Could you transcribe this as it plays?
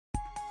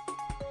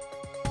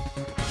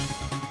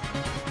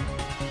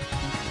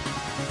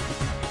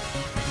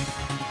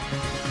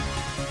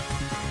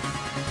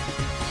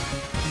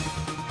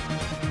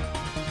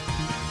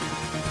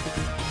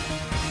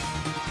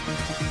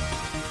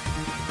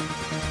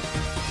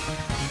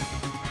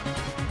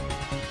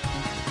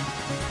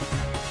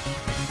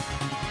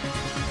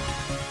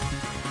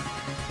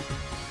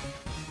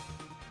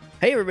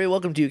Hey everybody,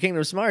 welcome to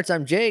Kingdom Smarts.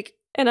 I'm Jake,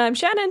 And I'm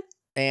Shannon.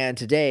 and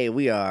today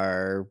we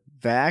are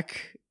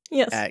back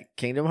Yes. at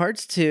Kingdom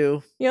Hearts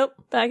 2. Yep.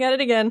 Back at it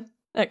again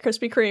at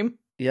Krispy Kreme.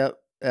 Yep.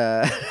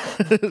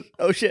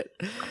 Oh shit.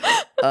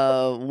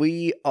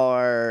 We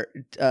are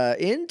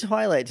in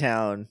Twilight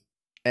Town.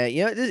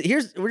 We're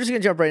just gonna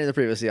jump right into the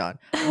previously on.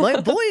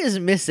 My boy is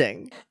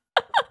missing.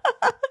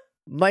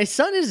 My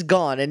son is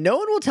gone, and no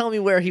one will tell me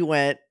where he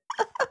went.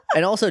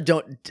 And also,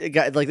 hey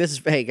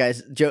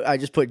guys, I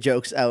just put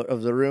jokes out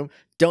of the room.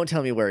 Don't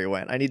tell me where he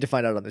went. I need to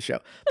find out on the show.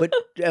 But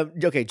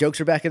okay,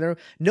 jokes are back in the room.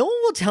 No one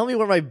will tell me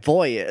where my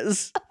boy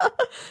is.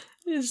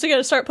 You're just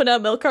gonna start putting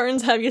out milk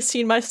cartons. Have you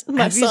seen my son?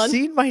 Have you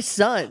seen my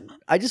son?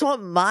 I just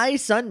want my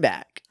son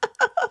back.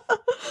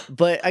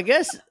 But I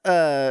guess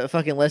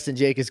fucking Less Than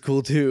Jake is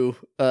cool too.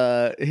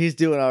 He's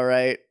doing all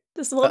right.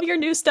 Just love your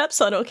new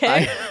stepson,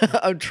 okay?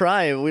 I'm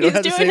trying. We don't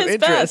have the He's same doing his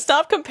interest. best.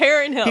 Stop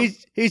comparing him.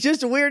 He's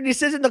just weird and he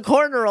sits in the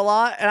corner a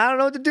lot, and I don't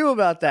know what to do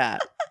about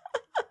that.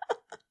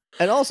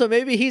 And also,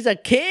 maybe he's a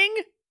king?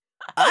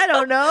 I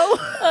don't know.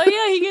 Oh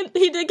yeah,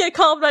 he did get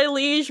called by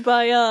Liege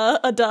by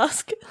a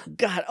Dusk.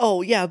 God,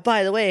 oh yeah,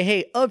 by the way,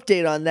 hey,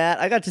 update on that.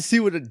 I got to see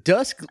what a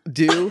Dusk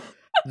do,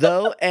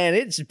 though, and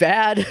it's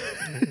bad.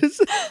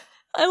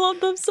 I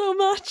love them so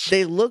much.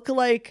 They look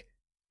like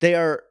they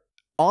are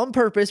on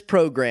purpose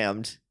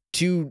programmed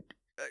to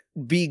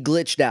be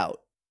glitched out.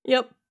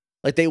 Yep.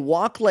 Like they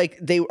walk like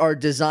they are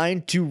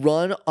designed to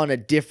run on a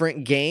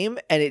different game,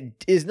 and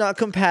it is not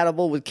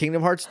compatible with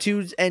Kingdom Hearts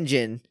 2's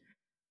engine.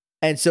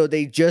 And so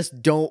they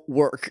just don't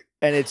work,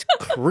 and it's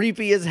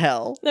creepy as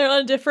hell. They're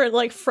on a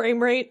different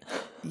frame rate.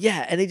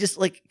 Yeah, and they just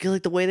like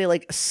the way they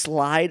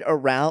slide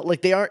around,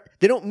 like they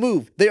don't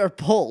move, they are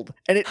pulled,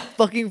 and it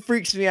fucking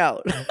freaks me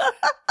out.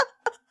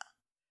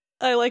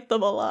 I like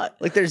them a lot.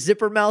 Like their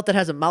zipper mouth that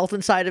has a mouth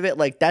inside of it,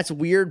 like that's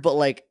weird, but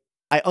like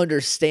I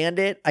understand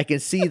it. I can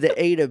see the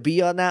A to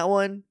B on that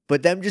one,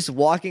 but them just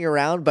walking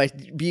around by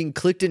being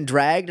clicked and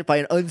dragged by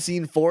an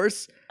unseen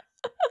force.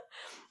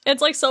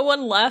 It's like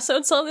someone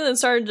lassoed something and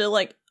started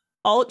to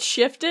alt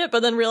shift it, but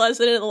then realized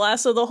they didn't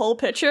lasso the whole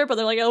picture, but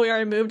they're like, oh, we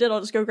already moved it, I'll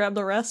just go grab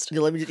the rest.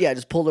 Let me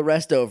just pull the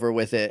rest over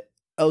with it.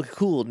 Oh,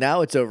 cool.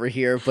 Now it's over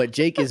here, but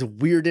Jake is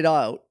weirded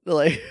out.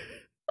 Like,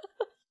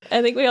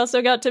 I think we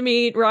also got to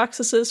meet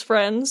Roxas's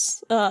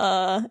friends,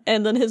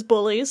 and then his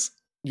bullies.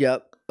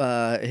 Yep.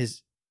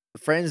 His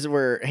friends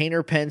were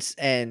Hayner, Pence,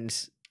 and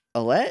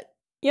Alette.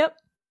 Yep.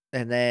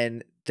 And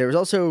then there was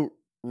also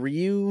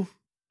Ryu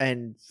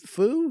and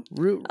Fu?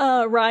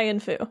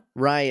 Ryan Fu.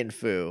 Ryan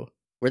Fu.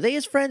 Were they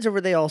his friends or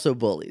were they also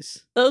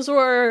bullies? Those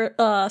were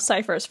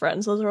Cypher's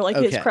friends. Those were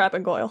his crap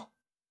and Goyle.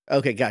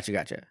 Okay,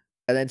 gotcha.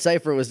 And then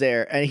Cypher was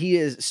there, and he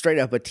is straight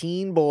up a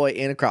teen boy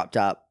in a crop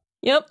top.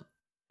 Yep.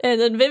 And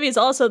then Vivi's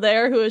also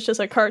there, who is just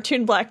a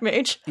cartoon black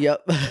mage.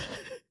 Yep.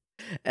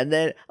 And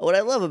then what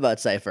I love about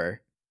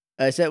Cypher,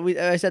 I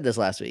said this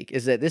last week,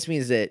 is that this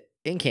means that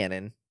in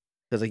canon,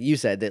 because like you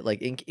said, that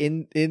like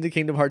in the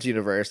Kingdom Hearts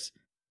universe,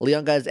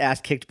 Leon got his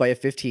ass kicked by a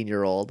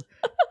 15-year-old.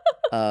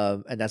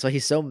 And that's why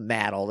he's so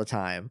mad all the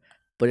time.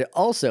 But it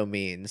also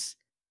means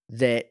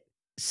that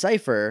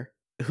Cypher,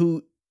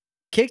 who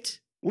kicked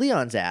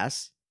Leon's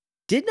ass,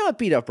 did not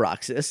beat up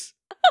Roxas.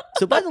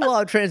 So by the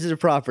law of transitive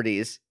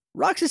properties,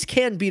 Roxas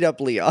can beat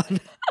up Leon.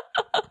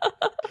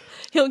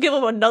 He'll give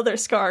him another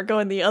scar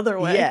going the other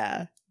way.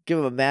 Yeah. Give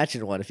him a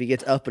matching one if he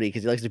gets uppity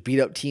because he likes to beat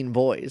up teen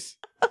boys.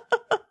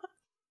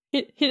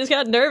 He just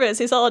got nervous.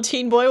 He saw a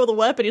teen boy with a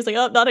weapon. He's like,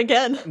 oh, not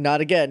again.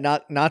 Not again.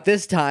 Not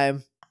this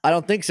time. I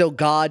don't think so,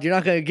 God. You're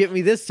not going to get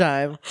me this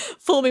time.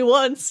 Fool me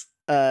once.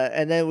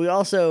 And then we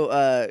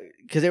also,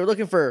 because they were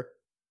looking for,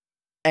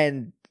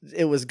 and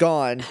it was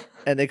gone,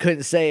 and they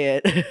couldn't say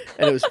it, and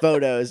it was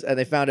photos, and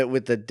they found it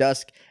with the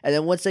Dusk. And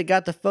then once they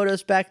got the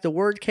photos back, the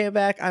word came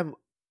back. I'm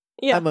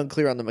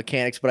unclear on the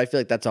mechanics, but I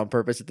feel like that's on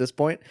purpose at this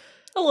point.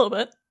 A little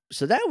bit.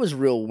 So that was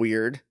real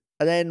weird.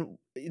 And then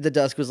the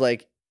Dusk was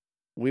like,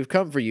 we've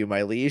come for you,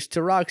 my liege,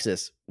 to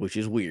Roxas, which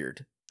is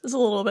weird. Just a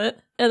little bit.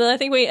 And then I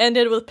think we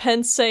ended with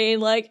Pence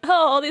saying oh,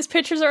 all these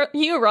pictures are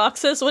you,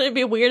 Roxas. Wouldn't it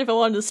be weird if I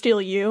wanted to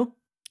steal you?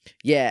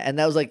 Yeah, and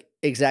that was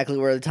exactly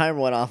where the timer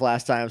went off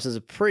last time, so it's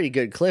a pretty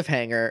good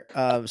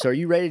cliffhanger. So are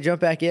you ready to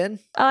jump back in?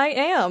 I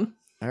am.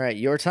 All right,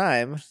 your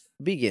time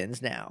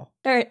begins now.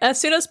 All right, as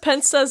soon as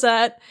Pence says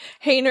that,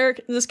 Hayner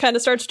just kind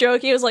of starts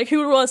joking. He was like, who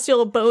would want to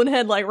steal a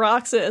bonehead like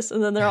Roxas?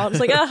 And then they're all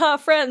just like, aha,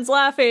 friends,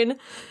 laughing.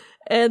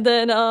 And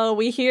then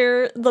we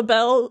hear the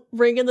bell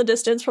ring in the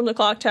distance from the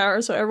clock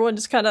tower, so everyone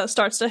just kind of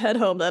starts to head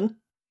home then.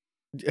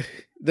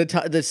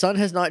 The sun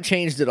has not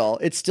changed at all.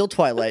 It's still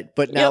twilight,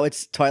 but now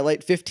it's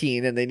twilight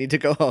 15 and they need to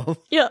go home.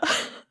 Yeah.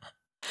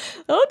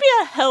 That would be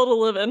a hell to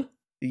live in.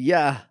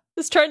 Yeah.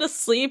 Just trying to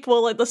sleep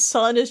while the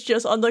sun is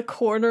just on the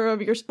corner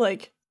of your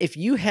If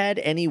you had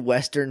any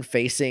western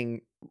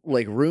facing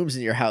rooms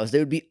in your house, they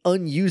would be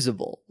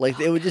unusable.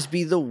 It would just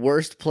be the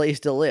worst place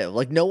to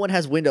live. No one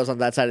has windows on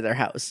that side of their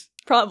house.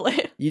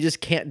 Probably. You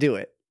just can't do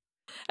it.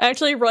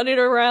 Actually running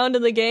around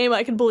in the game,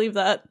 I can believe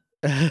that.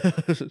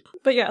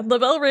 But yeah, the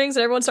bell rings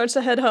and everyone starts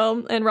to head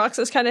home, and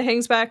Roxas kind of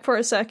hangs back for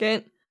a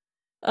second.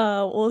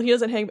 Well, he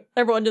doesn't hang.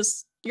 Everyone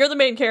just you're the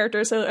main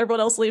character, so everyone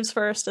else leaves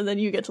first, and then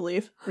you get to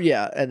leave.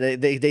 Yeah, and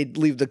they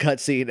leave the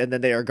cutscene and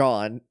then they are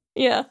gone.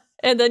 Yeah,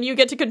 and then you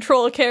get to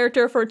control a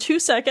character for 2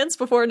 seconds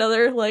before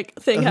another like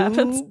thing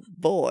happens.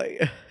 Boy.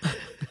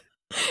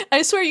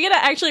 I swear you get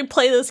to actually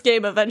play this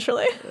game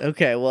eventually.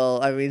 Okay,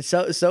 well, I mean,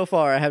 so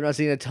far I have not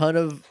seen a ton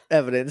of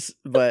evidence,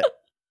 but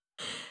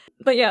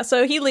But yeah,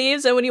 so he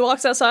leaves, and when he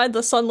walks outside,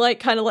 the sunlight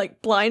kind of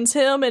like blinds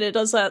him, and it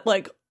does that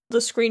like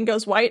the screen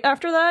goes white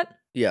after that.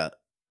 yeah.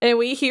 And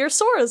we hear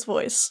Sora's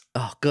voice.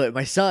 Oh, good,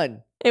 my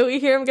son. And we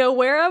hear him go,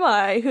 "Where am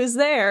I? Who's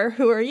there?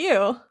 Who are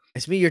you?"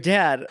 It's me, your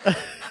dad.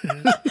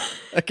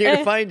 I came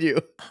to find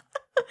you.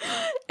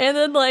 And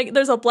then like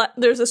there's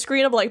a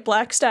screen of like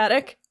black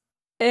static,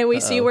 and we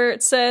see where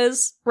it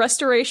says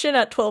restoration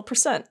at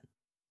 12%.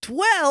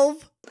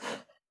 12?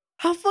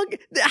 How slow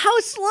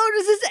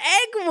does this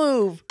egg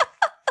move?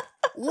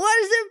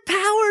 What is it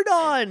powered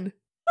on?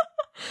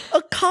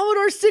 A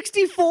Commodore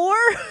 64?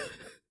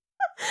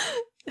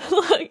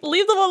 Like,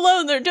 leave them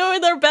alone. They're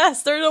doing their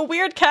best. They're in a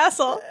weird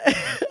castle.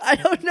 I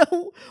don't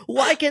know.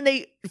 Why can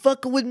they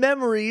fuck with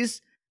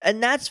memories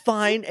and that's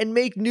fine and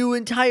make new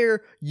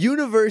entire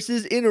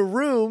universes in a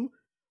room,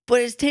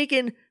 but it's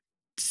taken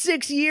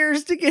 6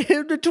 years to get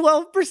him to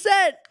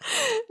 12%?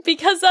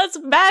 Because that's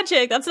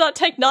magic. That's not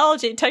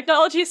technology.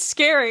 Technology is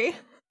scary.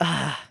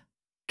 God,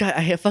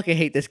 I fucking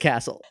hate this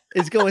castle.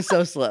 It's going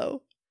so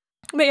slow.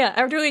 But yeah,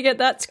 after we get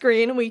that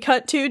screen, we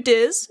cut to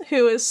Diz,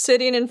 who is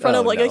sitting in front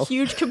of like a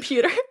huge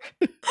computer.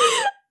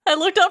 I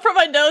looked up from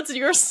my notes and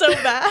you were so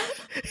bad.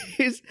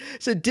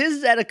 So Diz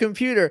is at a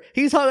computer.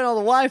 He's hogging all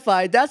the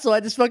Wi-Fi. That's why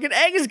this fucking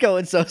egg is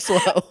going so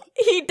slow.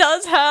 He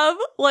does have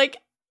like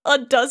a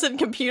dozen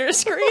computer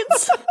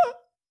screens.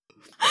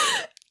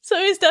 So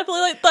he's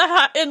definitely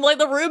like and like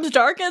the room's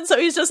darkened, so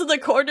he's just in the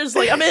corner just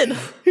like, I'm in.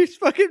 He's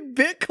fucking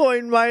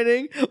Bitcoin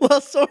mining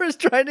while Sora's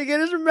trying to get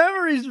his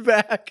memories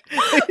back.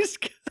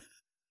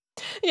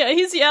 Yeah,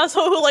 he's the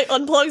asshole who like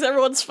unplugs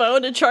everyone's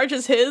phone and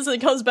charges his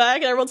and comes back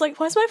and everyone's like,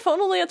 why is my phone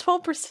only at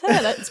 12%?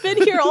 It's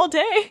been here all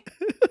day.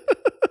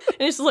 And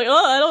he's just like,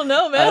 oh, I don't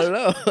know, man.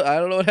 I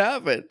don't know what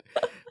happened.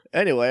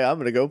 Anyway, I'm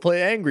gonna go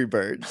play Angry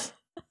Birds.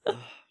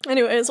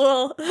 Anyways,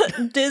 well,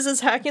 Diz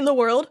is hacking the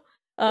world.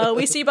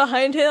 We see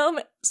behind him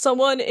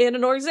someone in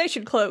an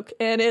organization cloak,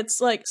 and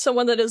it's like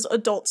someone that is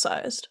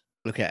adult-sized.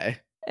 Okay.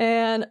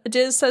 And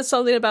Diz says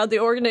something about the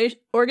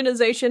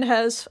organization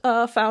has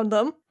found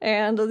them,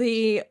 and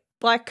the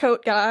black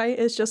coat guy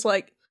is just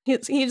like,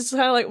 he's just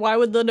kind of like, why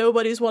would the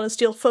nobodies want to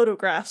steal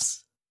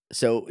photographs?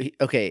 So,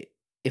 okay,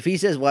 if he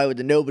says why would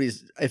the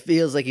nobodies, it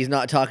feels like he's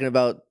not talking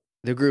about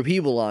the group he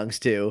belongs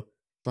to.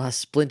 A lot of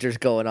splinters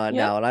going on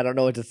now, and I don't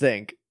know what to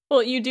think.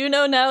 Well, you do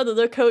know now that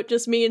the coat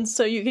just means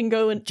so you can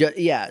go and...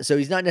 yeah, so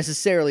he's not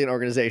necessarily an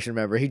organization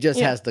member. He just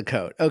has the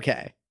coat.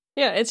 Okay.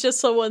 Yeah, it's just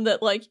someone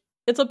that, like,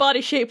 it's a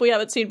body shape we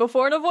haven't seen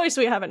before and a voice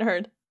we haven't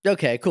heard.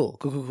 Okay,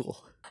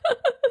 cool.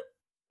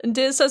 And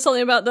Diz says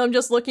something about them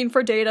just looking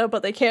for data,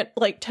 but they can't,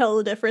 like, tell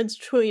the difference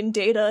between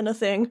data and a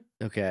thing.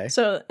 Okay.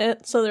 So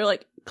they're,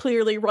 like,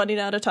 clearly running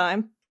out of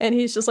time. And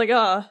he's just like,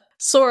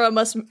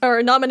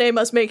 Naminé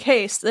must make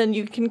haste. Then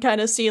you can kind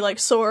of see, like,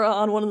 Sora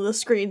on one of the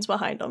screens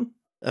behind him.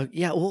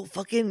 Yeah, well,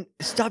 fucking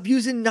stop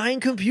using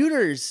 9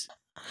 computers.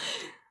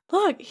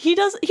 Look,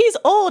 he's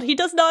old. He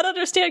does not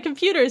understand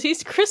computers.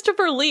 He's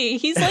Christopher Lee.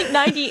 He's like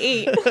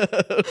 98.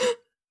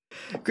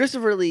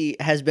 Christopher Lee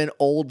has been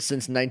old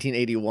since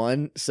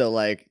 1981, so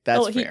like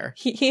that's fair.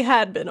 He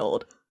had been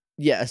old.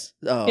 Yes.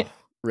 Oh, yeah.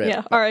 rip.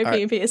 Yeah.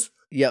 R.I.P. in peace.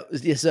 Yeah.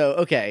 So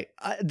okay,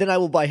 then I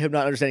will buy him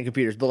not understanding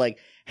computers. But like,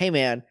 hey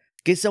man,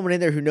 get someone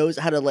in there who knows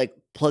how to like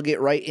plug it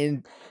right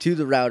into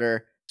the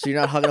router, so you're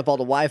not hogging up all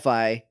the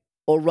Wi-Fi,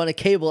 or run a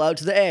cable out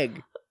to the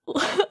egg.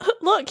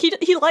 Look,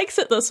 he likes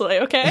it this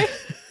way. Okay.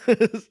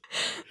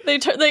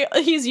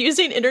 He's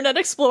using Internet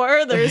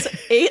Explorer. There's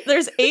 8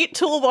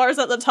 toolbars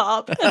at the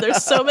top, and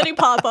there's so many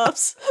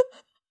pop-ups.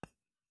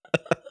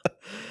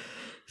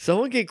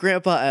 Someone get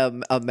Grandpa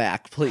a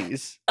Mac,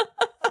 please.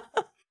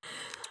 But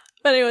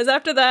anyways,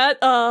 after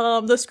that,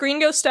 the screen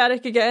goes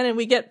static again, and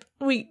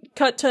we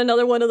cut to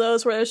another one of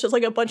those where there's just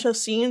like a bunch of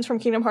scenes from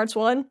Kingdom Hearts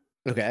 1.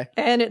 Okay.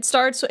 And it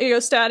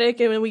goes static,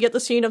 and when we get the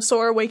scene of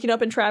Sora waking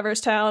up in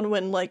Traverse Town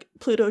when, like,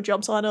 Pluto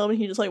jumps on him, and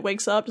he just, like,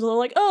 wakes up, just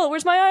like, oh,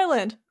 where's my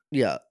island?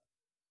 Yeah.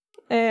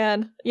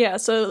 And, yeah,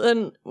 so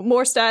then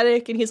more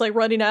static, and he's, like,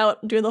 running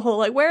out, doing the whole,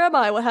 like, where am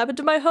I? What happened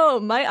to my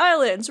home? My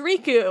islands?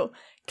 Riku?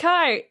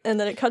 Kai? And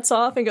then it cuts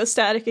off and goes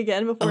static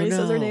again before he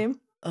says her name.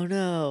 Oh,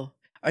 no.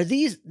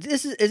 Is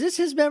this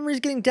his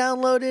memories getting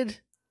downloaded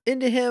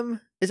into him?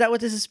 Is that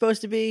what this is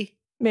supposed to be?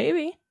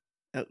 Maybe.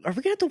 Are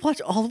we gonna have to watch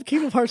all of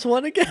Kingdom Hearts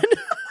 1 again?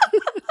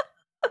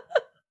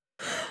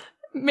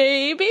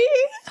 Maybe.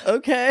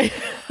 Okay.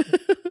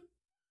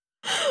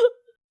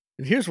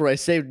 And here's where I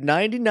saved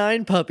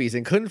 99 puppies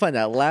and couldn't find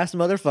that last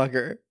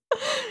motherfucker.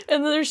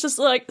 And then there's just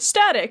like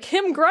static,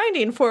 him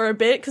grinding for a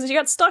bit because he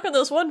got stuck on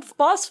this one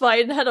boss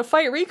fight and had to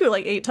fight Riku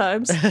like 8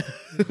 times.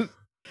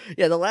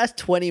 Yeah, the last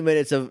 20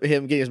 minutes of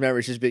him getting his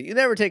memories just being, you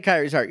never take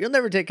Kairi's heart, you'll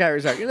never take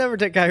Kairi's heart, you'll never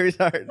take Kairi's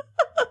heart.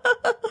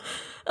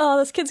 oh,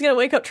 this kid's gonna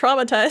wake up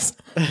traumatized.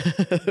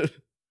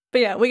 But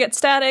yeah, we get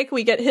Static,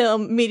 we get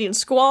him meeting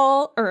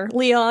Squall, or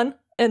Leon,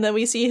 and then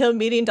we see him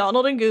meeting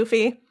Donald and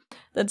Goofy,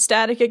 then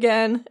Static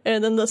again,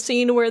 and then the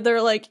scene where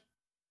they're, like,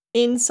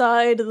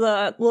 inside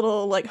the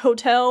little, like,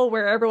 hotel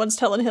where everyone's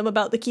telling him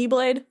about the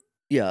Keyblade.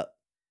 Yeah.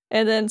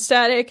 And then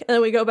Static, and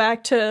then we go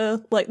back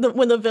to, like,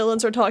 when the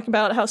villains are talking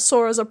about how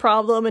Sora's a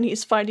problem and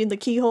he's finding the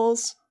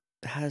keyholes.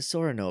 How does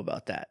Sora know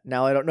about that?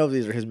 Now, I don't know if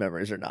these are his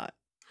memories or not.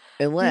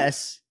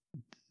 Unless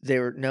they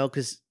were, no,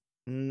 because,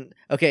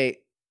 okay,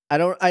 I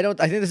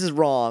think this is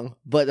wrong,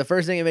 but the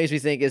first thing it makes me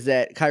think is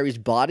that Kyrie's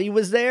body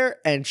was there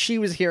and she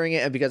was hearing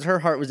it, and because her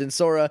heart was in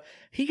Sora,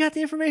 he got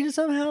the information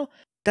somehow?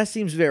 That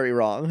seems very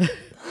wrong.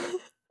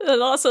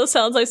 It also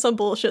sounds like some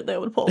bullshit they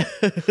would pull.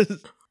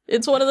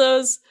 It's one of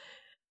those,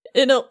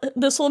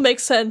 this will make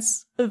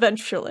sense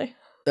eventually.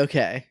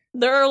 Okay.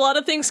 There are a lot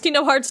of things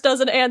Kingdom Hearts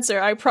doesn't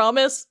answer, I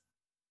promise.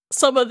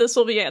 Some of this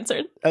will be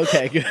answered.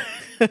 Okay,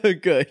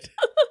 good. Good.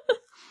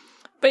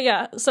 But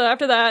yeah, so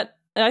after that,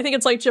 and I think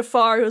it's like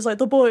Jafar who's like,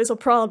 the boy's a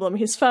problem,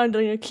 he's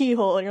finding a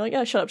keyhole, and you're like,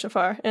 yeah, shut up,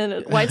 Jafar. And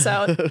it whites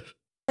out.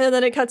 And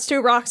then it cuts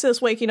to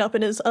Roxas waking up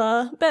in his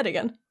bed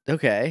again.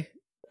 Okay.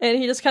 And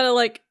he just kind of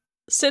like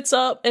sits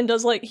up and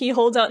does like, he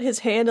holds out his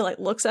hand and like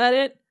looks at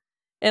it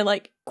and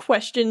like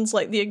questions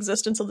like the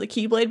existence of the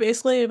Keyblade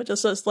basically, but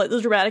just does like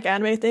the dramatic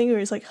anime thing where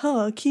he's like,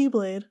 huh,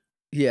 Keyblade.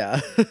 Yeah.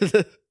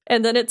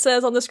 And then it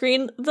says on the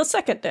screen, the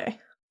second day.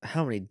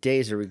 How many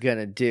days are we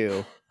gonna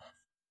do?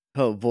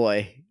 Oh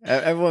boy.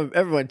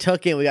 Everyone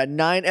tuck in. We got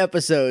 9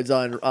 episodes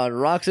on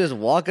Roxas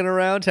walking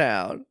around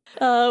town.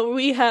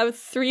 We have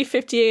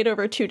 358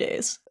 over 2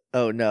 days.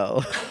 Oh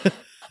no.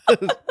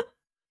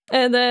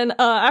 And then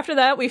after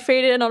that, we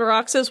fade in on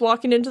Roxas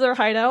walking into their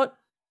hideout,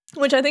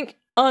 which I think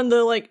on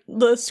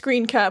the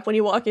screen cap when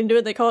you walk into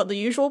it, they call it the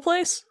usual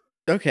place.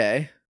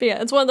 Okay. But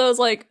yeah, it's one of those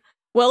like,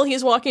 while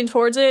he's walking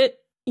towards it,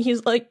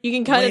 he's like, you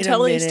can kind of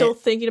tell he's still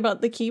thinking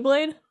about the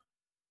Keyblade.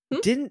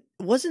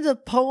 Wasn't the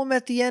poem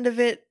at the end of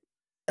it,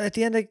 at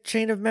the end of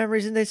Chain of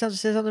Memories, and they say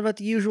something about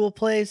the usual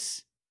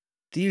place?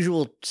 The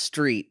usual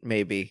street,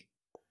 maybe.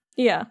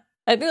 Yeah.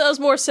 I think that was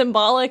more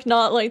symbolic,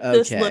 not like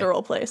this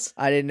literal place.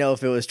 I didn't know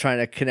if it was trying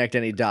to connect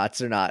any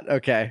dots or not.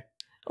 Okay.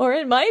 Or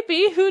it might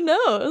be. Who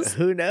knows?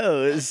 Who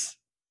knows?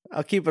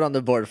 I'll keep it on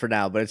the board for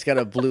now, but it's got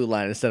a blue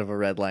line instead of a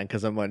red line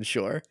because I'm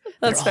unsure.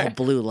 That's They're fair. all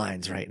blue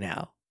lines right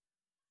now.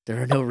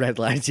 There are no red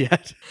lines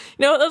yet.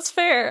 No, that's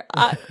fair.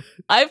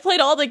 I've played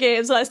all the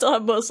games and I still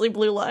have mostly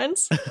blue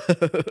lines.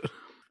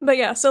 But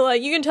yeah, so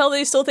like you can tell that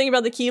he's still thinking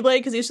about the Keyblade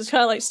because he's just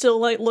kind of like still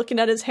like looking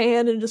at his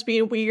hand and just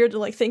being weird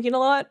and like thinking a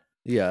lot.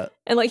 Yeah.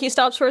 And like he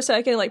stops for a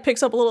second, like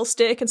picks up a little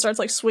stick and starts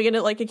like swinging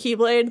it like a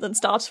Keyblade, then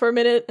stops for a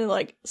minute and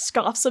like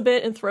scoffs a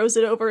bit and throws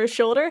it over his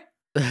shoulder.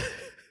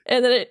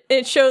 And then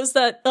it shows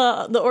that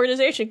the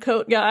organization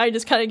coat guy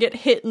just kind of get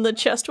hit in the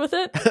chest with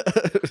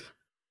it.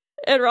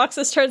 And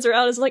Roxas turns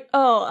around and is like,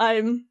 oh,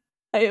 I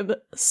am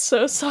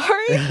so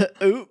sorry.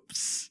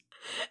 Oops.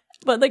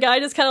 But the guy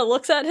just kind of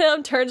looks at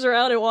him, turns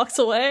around and walks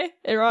away.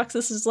 And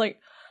Roxas is like,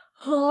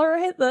 all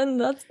right, then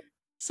that's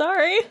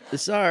sorry.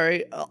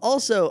 Sorry.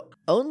 Also,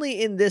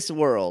 only in this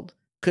world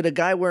could a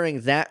guy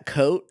wearing that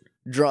coat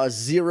draw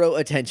zero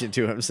attention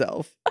to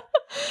himself.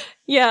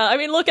 Yeah, I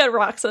mean, look at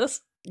Roxas.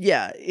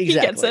 Yeah, exactly. He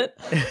gets it.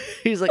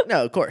 He's like,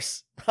 no, of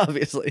course.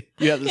 Obviously.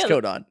 You have this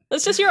coat on.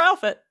 That's just your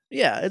outfit.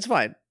 Yeah, it's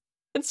fine.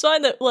 It's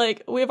fine that,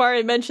 like, we've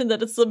already mentioned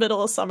that it's the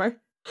middle of summer.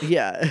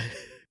 Yeah.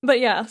 But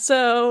yeah,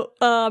 so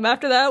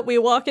after that, we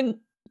walk in.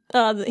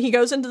 He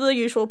goes into the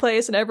usual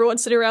place, and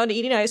everyone's sitting around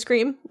eating ice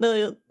cream,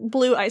 the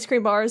blue ice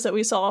cream bars that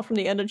we saw from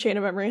the end of Chain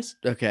of Memories.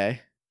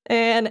 Okay.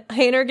 And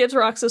Hayner gives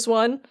Roxas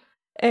one,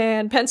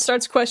 and Pence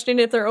starts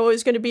questioning if they're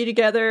always going to be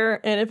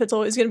together, and if it's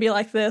always going to be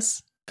like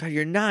this. God,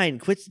 you're 9.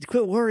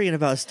 Quit worrying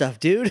about stuff,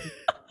 dude.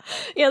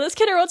 Yeah, this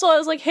kid every once in a while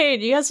was like, hey,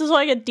 do you guys just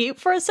want to get deep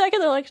for a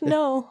second? They're like,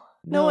 no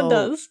one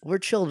does. We're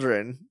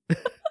children.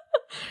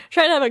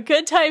 Trying to have a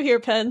good time here,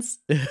 Pence.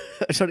 I'm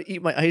trying to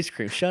eat my ice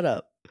cream. Shut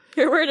up.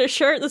 You're wearing a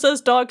shirt that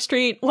says Dog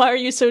Street. Why are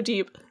you so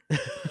deep?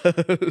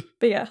 But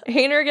yeah,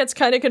 Hayner gets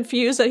kind of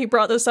confused that he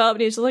brought this up,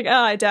 and he's just like,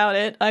 I doubt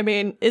it. I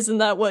mean, isn't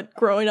that what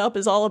growing up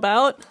is all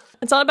about?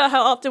 It's not about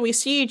how often we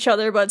see each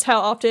other, but it's how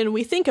often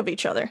we think of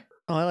each other.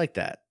 Oh, I like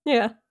that.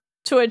 Yeah.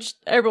 To which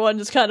everyone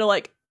just kind of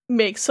like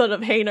makes fun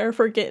of Hayner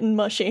for getting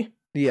mushy.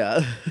 Yeah.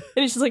 And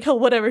he's just like, oh,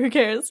 whatever, who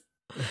cares?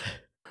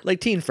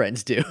 Like teen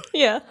friends do.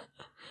 Yeah.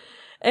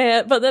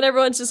 But then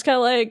everyone's just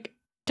kind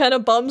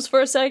of bums for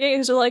a second,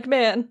 because they're like,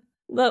 man,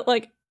 that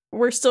like,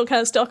 we're still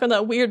kind of stuck on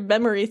that weird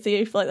memory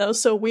thief. Like, that was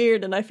so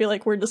weird, and I feel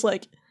like we're just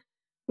like,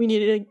 we need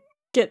to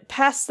get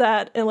past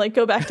that and like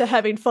go back to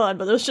having fun.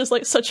 But it was just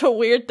like such a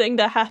weird thing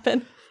to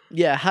happen.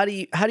 Yeah, how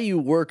do you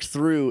work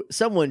through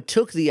someone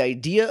took the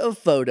idea of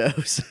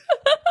photos?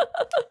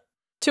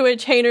 To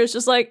which Hayner's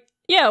just like,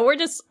 yeah,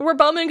 we're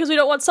bumming because we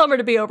don't want summer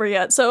to be over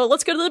yet, so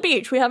let's go to the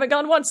beach. We haven't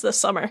gone once this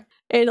summer.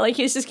 And like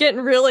he's just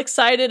getting real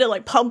excited and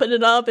like pumping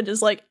it up and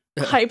just like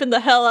hyping the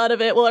hell out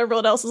of it, while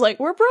everyone else is like,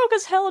 we're broke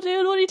as hell,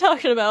 dude. What are you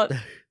talking about?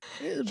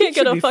 Can't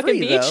go to a fucking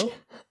beach.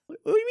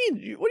 What do you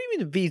mean? What do you mean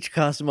the beach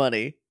costs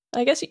money?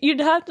 I guess you'd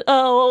have to.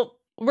 Oh, well,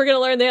 we're gonna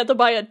learn they have to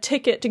buy a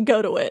ticket to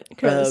go to it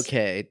because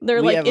Okay,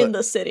 they're we like have in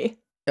the city.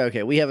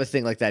 Okay, we have a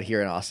thing like that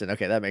here in Austin.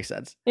 Okay, that makes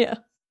sense. Yeah,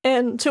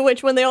 and to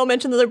which when they all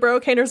mention that they're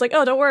broke, Hayner's like,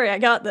 "Oh, don't worry, I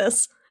got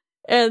this,"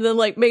 and then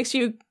like makes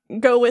you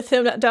go with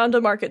him down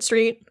to Market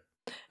Street,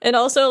 and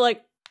also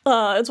like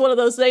it's one of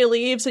those they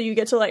leave, so you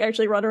get to like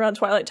actually run around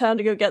Twilight Town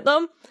to go get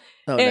them.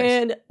 Oh,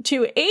 and nice.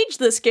 to age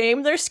this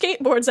game, there's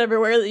skateboards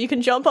everywhere that you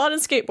can jump on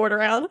and skateboard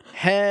around.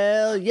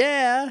 Hell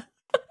yeah!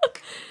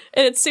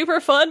 And it's super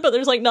fun, but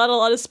there's like not a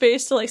lot of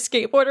space to like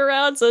skateboard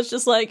around, so it's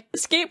just like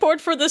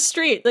skateboard for this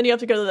street, then you have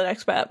to go to the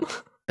next map.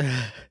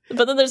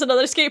 But then there's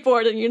another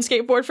skateboard, and you can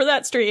skateboard for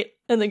that street,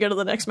 and then go to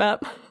the next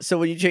map. So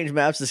when you change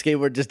maps, the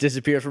skateboard just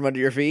disappears from under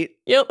your feet?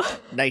 Yep.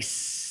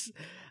 Nice.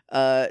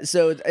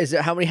 So is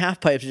it how many half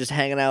pipes are just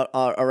hanging out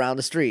around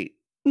the street?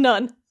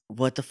 None.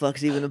 What the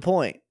fuck's even the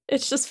point?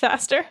 It's just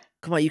faster.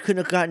 Come on, you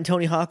couldn't have gotten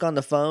Tony Hawk on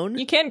the phone?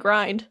 You can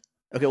grind.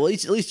 Okay, well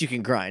at least you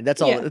can grind.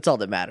 That's all. Yeah. That's all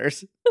that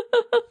matters.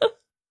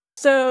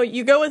 So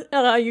you go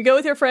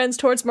with your friends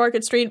towards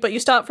Market Street, but you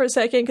stop for a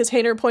second because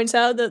Hayner points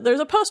out that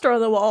there's a poster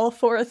on the wall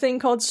for a thing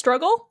called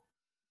Struggle.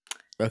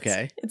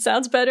 Okay. It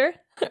sounds better,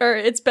 or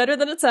it's better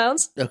than it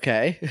sounds.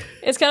 Okay.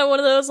 It's kind of one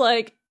of those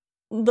like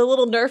the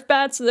little Nerf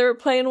bats they were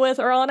playing with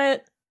are on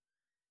it,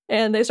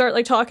 and they start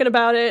like talking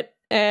about it.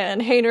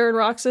 And Hayner and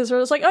Roxas are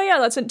just like, "Oh yeah,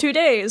 that's in 2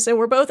 days, and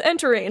we're both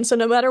entering, so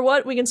no matter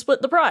what, we can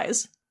split the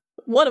prize.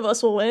 One of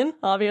us will win,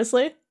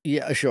 obviously."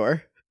 Yeah,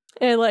 sure.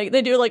 And like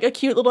they do like a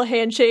cute little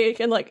handshake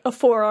and like a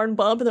forearm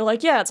bump, and they're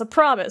like, "Yeah, it's a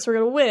promise. We're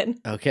gonna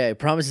win." Okay,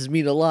 promises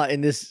mean a lot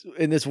in this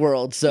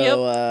world,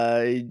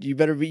 so you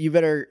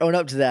better own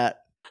up to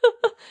that.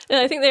 And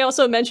I think they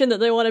also mentioned that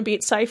they want to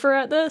beat Cypher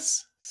at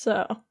this,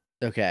 so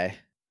Okay.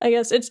 I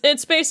guess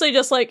it's basically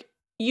just like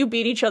you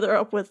beat each other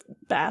up with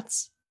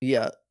bats.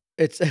 Yeah.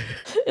 It's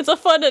It's a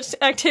fun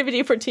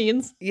activity for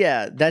teens.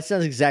 yeah, that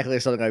sounds exactly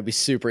like something I'd be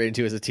super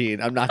into as a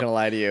teen. I'm not gonna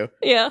lie to you.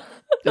 Yeah.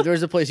 If there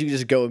was a place you could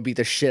just go and beat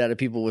the shit out of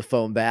people with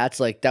foam bats,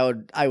 like I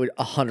would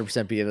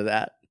 100% be into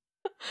that.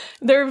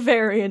 They're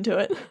very into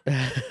it.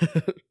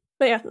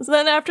 But yeah, so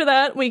then after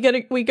that, we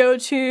go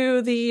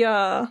to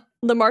the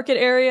market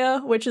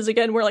area, which is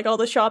again where like all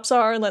the shops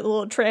are and like the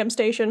little tram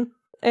station.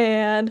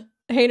 And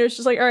Hayner's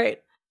just like, "All right,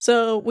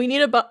 so we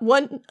need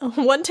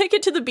one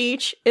ticket to the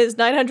beach is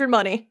 900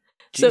 money."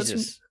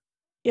 Jesus. So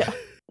yeah.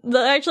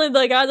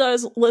 The guy that I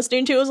was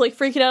listening to was like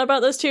freaking out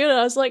about this too, and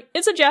I was like,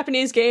 "It's a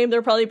Japanese game.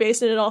 They're probably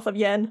basing it off of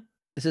yen."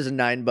 This is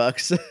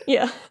 $9.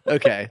 Yeah.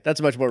 Okay,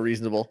 that's much more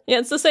reasonable. Yeah,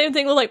 it's the same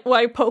thing with like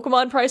why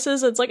Pokemon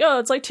prices. It's like, oh,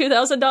 it's like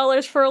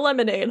 $2,000 for a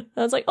lemonade. And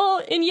I was like,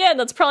 oh, in yen,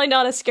 that's probably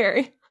not as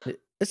scary.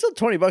 It's still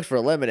 $20 for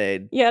a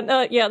lemonade.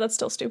 Yeah, yeah, that's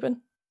still stupid.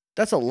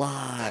 That's a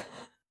lot.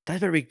 That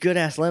better be good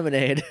ass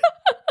lemonade.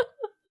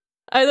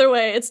 Either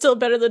way, it's still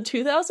better than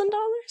 $2,000.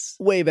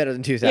 Way better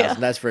than 2,000. Yeah.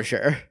 That's for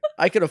sure.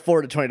 I could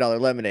afford a $20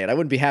 lemonade. I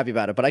wouldn't be happy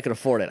about it, but I could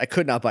afford it. I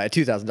could not buy a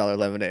 $2,000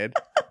 lemonade.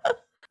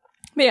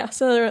 But yeah,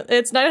 so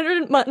it's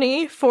 900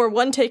 money for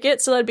one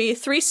ticket, so that'd be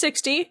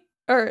 360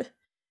 or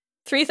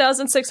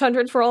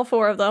 3,600 for all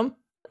four of them.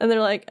 And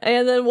they're like,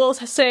 and then we'll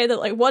say that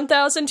like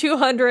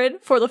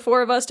 1,200 for the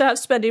four of us to have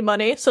spending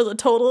money, so the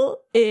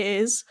total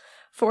is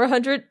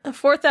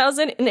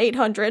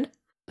 4,800.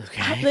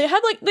 Okay.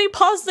 They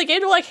paused the game.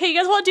 They're like, "Hey, you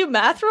guys want to do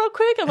math real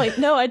quick?" I'm like,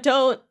 "No, I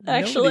don't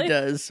actually." Nobody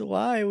does.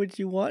 Why would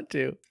you want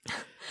to?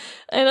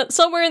 And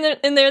somewhere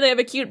in there, they have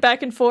a cute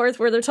back and forth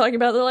where they're talking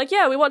about. They're like,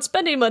 "Yeah, we want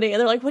spending money," and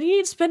they're like, "What do you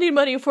need spending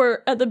money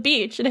for at the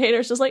beach?" And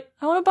Hayner's just like,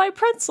 "I want to buy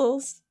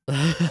pretzels."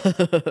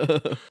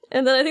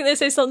 And then I think they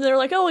say something. They're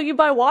like, "Oh, well, you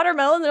buy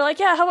watermelon?" They're like,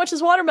 "Yeah, how much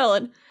is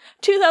watermelon?"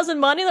 2,000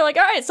 money. They're like,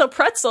 "All right, so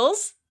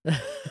pretzels."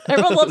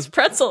 Everyone loves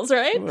pretzels,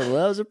 right? Everyone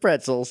loves the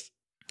pretzels.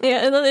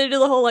 Yeah, and then they do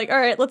the whole like, all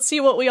right, let's see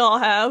what we all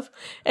have.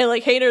 And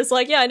like Hayner's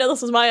like, yeah, I know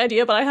this was my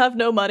idea, but I have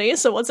no money,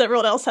 so what's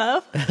everyone else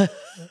have?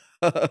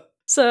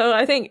 So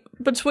I think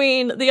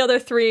between the other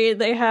three,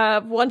 they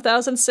have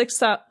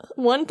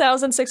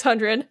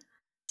 1,600.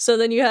 So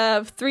then you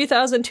have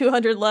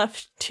 3,200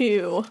 left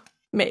to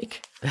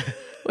make.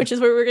 Which is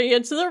where we're going to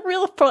get to the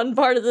real fun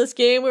part of this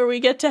game, where we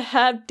get to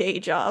have day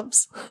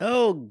jobs.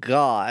 Oh,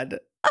 God.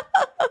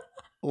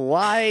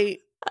 Why?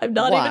 I'm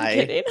not even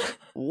kidding.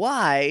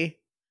 Why?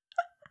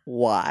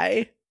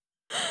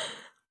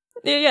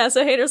 Yeah,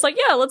 so Hayner's like,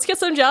 yeah, let's get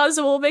some jobs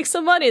and we'll make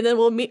some money. Then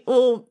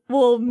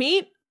we'll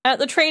meet at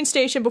the train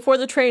station before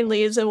the train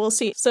leaves and we'll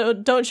see. So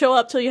don't show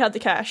up till you have the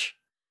cash.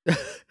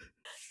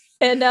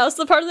 And now it's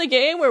the part of the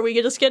game where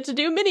we just get to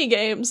do mini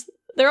games.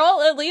 They're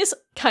all at least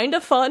kind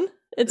of fun.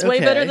 It's way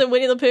better than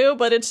Winnie the Pooh,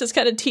 but it's just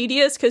kind of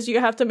tedious because you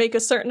have to make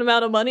a certain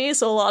amount of money.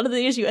 So a lot of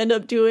these you end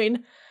up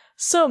doing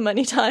so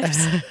many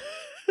times.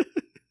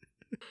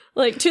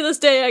 Like, to this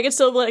day, I can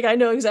still, like, I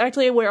know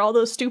exactly where all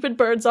those stupid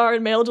birds are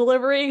in mail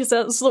delivery, because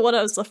that's the one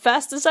I was the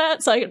fastest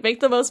at, so I could make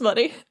the most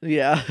money.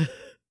 Yeah.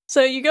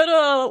 So you go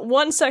to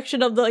one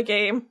section of the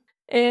game,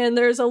 and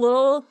there's a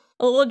little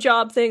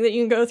job thing that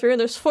you can go through, and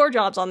there's 4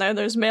 jobs on there.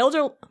 There's mail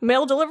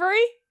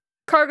delivery,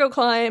 cargo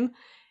climb,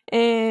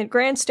 and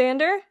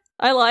grandstander.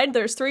 I lied,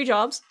 there's 3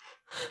 jobs.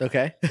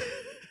 Okay.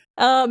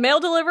 Mail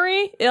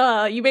delivery.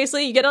 You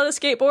basically get on a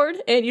skateboard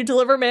and you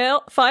deliver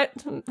mail.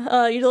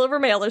 You deliver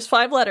mail. There's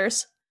 5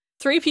 letters,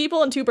 3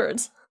 people and 2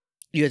 birds.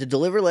 You have to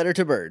deliver letter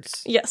to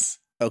birds. Yes.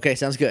 Okay,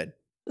 sounds good.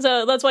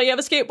 So that's why you have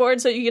a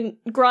skateboard, so you can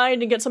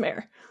grind and get some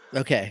air.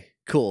 Okay,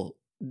 cool.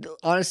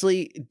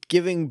 Honestly,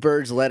 giving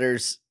birds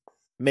letters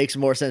makes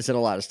more sense than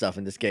a lot of stuff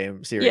in this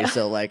game series. Yeah.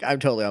 So like, I'm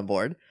totally on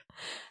board.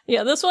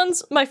 Yeah, this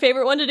one's my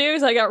favorite one to do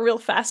because I got real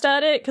fast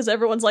at it because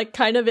everyone's like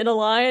kind of in a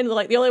line.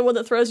 Like the only one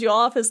that throws you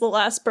off is the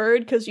last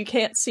bird because you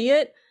can't see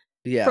it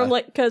Yeah. from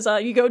like because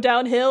you go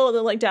downhill and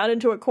then like down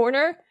into a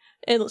corner,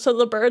 and so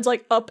the bird's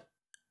like up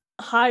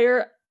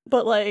higher.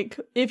 But like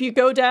if you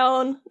go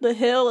down the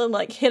hill and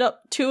like hit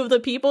up 2 of the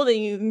people, then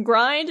you can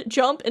grind,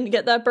 jump, and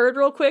get that bird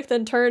real quick,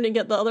 then turn and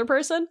get the other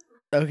person.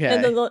 Okay.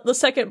 And then the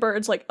second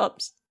bird's like up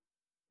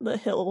the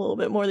hill a little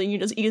bit more than you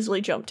just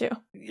easily jump to.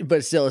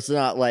 But still, it's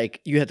not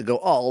like you have to go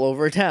all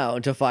over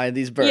town to find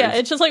these birds. Yeah,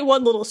 it's just like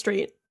one little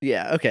street.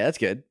 Yeah, okay, that's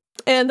good.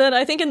 And then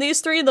I think in these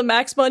 3, the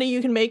max money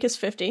you can make is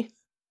 50.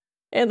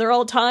 And they're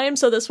all timed,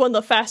 so this one,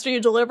 the faster you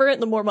deliver it,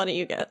 the more money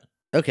you get.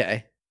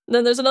 Okay. And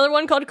then there's another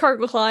one called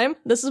Cargo Climb.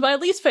 This is my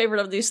least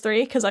favorite of these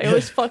 3, because I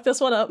always fuck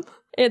this one up.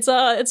 It's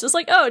just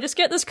like, oh, just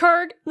get this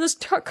cart in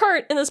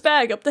this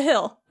bag up the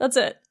hill. That's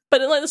it. But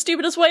in like the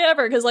stupidest way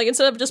ever, because like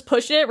instead of just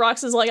pushing it,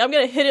 Rox is like, I'm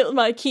gonna hit it with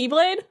my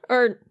Keyblade,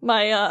 or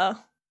my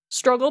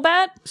Struggle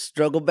Bat.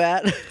 Struggle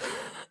Bat?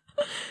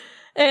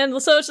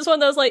 And so it's just one of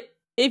those like,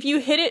 if you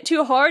hit it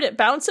too hard, it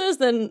bounces,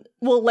 then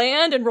we'll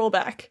land and roll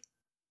back.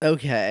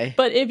 Okay.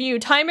 But if you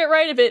time it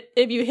right,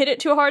 if you hit it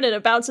too hard and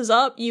it bounces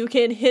up, you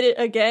can hit it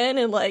again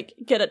and like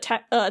get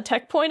a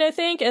tech point, I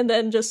think, and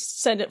then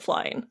just send it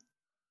flying.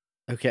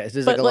 Okay, so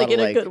there's But like a like lot in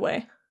of a good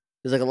way.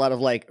 there's like a lot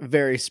of like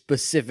very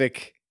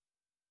specific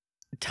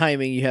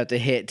timing you have to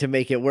hit to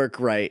make it work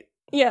right.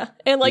 Yeah,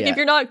 and like Yeah. if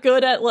you're not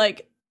good at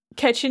like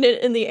catching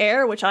it in the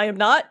air, which I am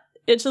not,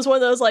 it's just one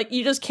of those like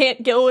you just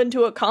can't go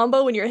into a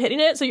combo when you're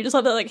hitting it, so you just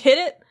have to like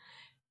hit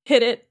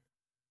it,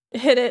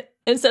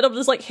 instead of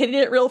just like hitting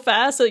it real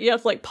fast, so you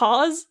have to like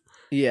pause.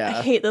 I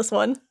Yeah. hate this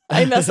one.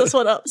 I messed this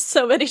one up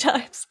so many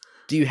times.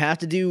 Do you have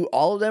to do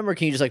all of them, or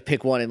can you just like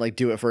pick one and like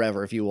do it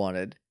forever if you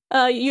wanted?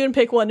 You can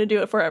pick one to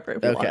do it forever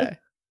if you want. Okay.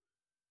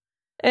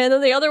 And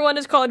then the other one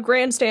is called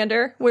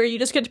Grandstander, where you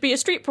just get to be a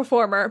street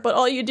performer, but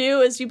all you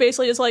do is you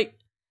basically just like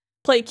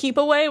play keep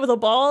away with a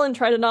ball and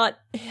try to not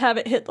have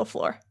it hit the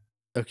floor.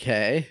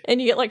 Okay.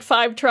 And you get like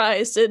 5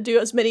 tries to do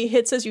as many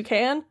hits as you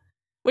can,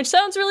 which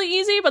sounds really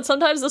easy, but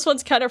sometimes this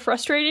one's kind of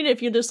frustrating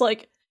if you just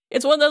like,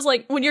 it's one of those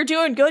like, when you're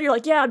doing good, you're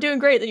like, yeah, I'm doing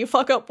great, then you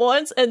fuck up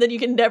once, and then you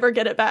can never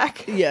get it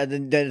back. Yeah,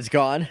 then it's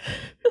gone.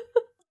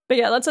 But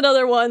yeah, that's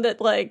another one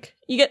that like,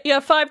 you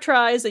have 5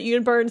 tries that you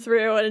can burn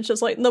through, and it's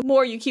just like, the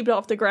more you keep it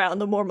off the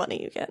ground, the more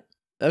money you get.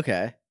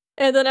 Okay.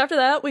 And then after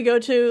that, we go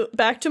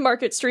back to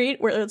Market Street,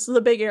 where it's the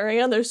big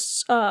area, and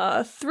there's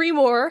 3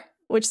 more,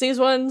 which these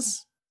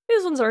ones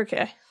are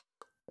okay.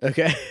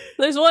 Okay.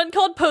 There's one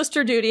called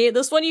Poster Duty.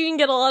 This one you can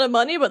get a lot of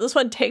money, but this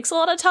one takes a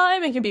lot of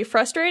time and can be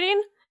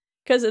frustrating,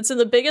 because it's in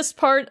the biggest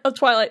part of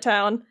Twilight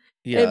Town,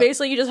 Yeah. and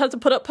basically you just have to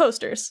put up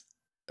posters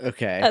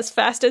Okay. as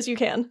fast as you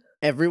can.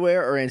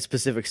 Everywhere or in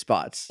specific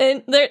spots?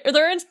 And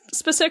they're in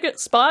specific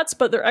spots,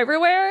 but they're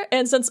everywhere.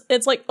 And since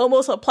it's like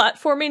almost a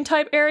platforming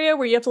type area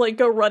where you have to like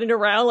go running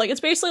around, like it's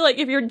basically like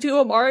if you're do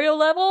a Mario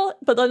level,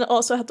 but then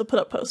also have to put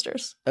up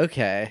posters.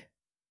 Okay.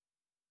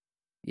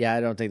 Yeah,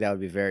 I don't think that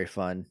would be very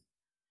fun.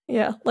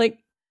 Yeah, like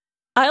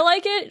I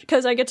like it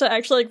because I get to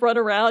actually like run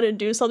around and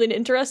do something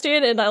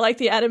interesting, and I like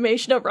the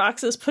animation of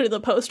Roxas putting the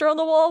poster on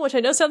the wall, which I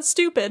know sounds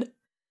stupid.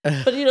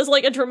 But he does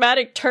like a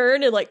dramatic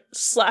turn and like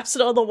slaps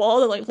it on the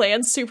wall and like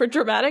lands super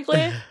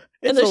dramatically. It's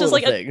And there's the just little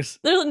like things.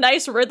 there's a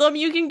nice rhythm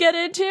you can get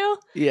into.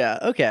 Yeah,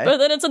 okay. But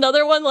then it's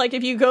another one, like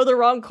if you go the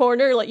wrong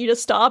corner, like you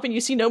just stop and you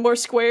see no more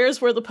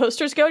squares where the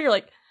posters go, you're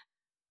like,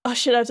 oh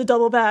shit, I have to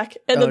double back.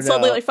 And Oh, then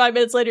suddenly no. like 5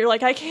 minutes later, you're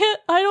like,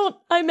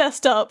 I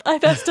messed up. I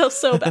messed up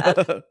so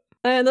bad.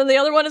 And then the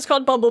other one is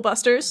called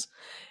Bumblebusters.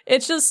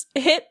 It's just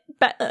hit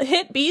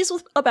bees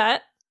with a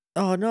bat.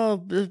 Oh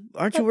no,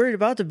 aren't you worried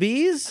about the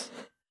bees?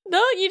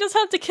 No, you just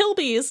have to kill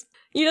bees.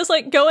 You just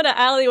like go in an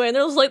alleyway and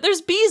there's like,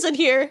 there's bees in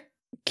here.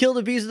 Kill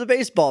the bees with a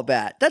baseball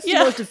bat. That's Yeah.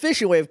 the most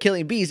efficient way of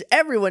killing bees.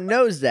 Everyone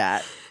knows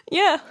that.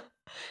 Yeah.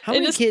 How It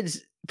many just-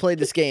 kids played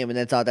this game and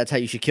then thought that's how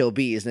you should kill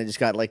bees and they just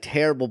got like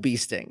terrible bee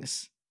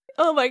stings?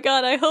 Oh my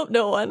god, I hope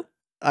no one.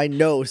 I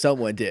know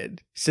someone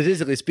did.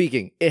 Statistically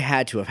speaking, it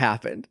had to have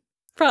happened.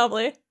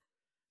 Probably.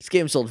 This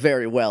game sold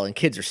very well and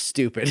kids are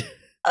stupid.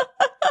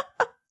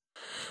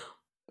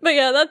 But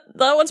yeah,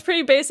 that one's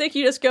pretty basic.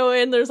 You just go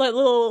in, there's like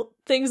little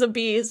things of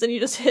bees, and you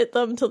just hit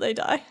them till they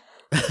die.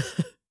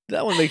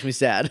 That one makes me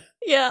sad.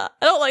 Yeah,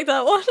 I don't like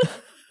that one.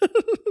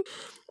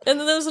 And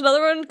then there's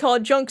another one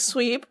called Junk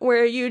Sweep,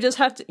 where you just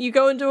have to, you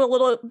go into a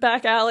little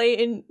back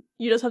alley and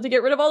you just have to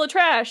get rid of all the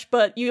trash,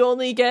 but you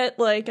only get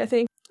like, I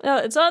think,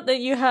 it's not that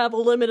you have a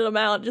limited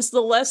amount, just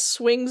the less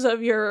swings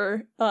of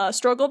your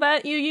struggle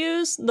bat you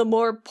use, the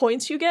more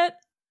points you get.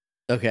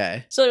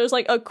 Okay. So there's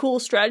like a cool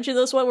strategy in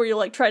this one where you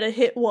like try to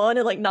hit one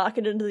and like knock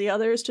it into the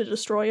others to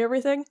destroy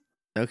everything.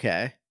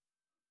 Okay.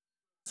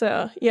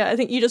 So yeah, I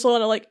think you just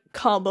want to like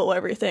combo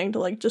everything to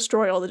like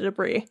destroy all the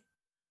debris.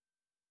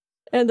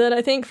 And then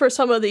I think for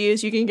some of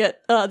these you can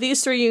get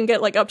these three you can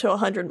get like up to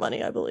 100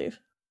 money, I believe.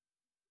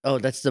 Oh,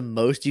 that's the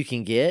most you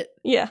can get?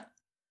 Yeah.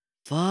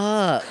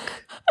 Fuck.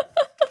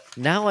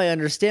 Now I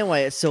understand why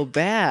it's so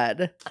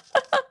bad.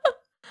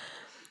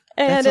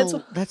 And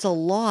that's a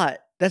lot.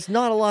 That's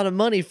not a lot of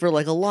money for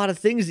like a lot of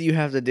things that you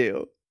have to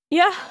do.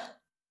 Yeah.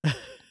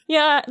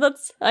 Yeah,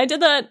 I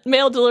did that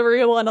mail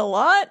delivery one a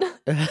lot.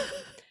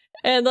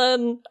 And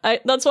then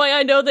that's why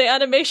I know the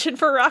animation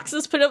for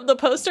Roxas put up the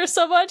poster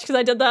so much, because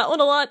I did that one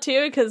a lot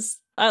too, because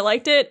I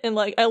liked it, and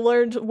like I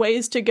learned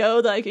ways to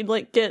go that I could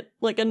like get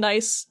like a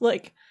nice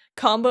like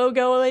combo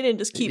going and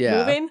just keep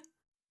moving.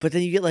 But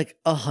then you get like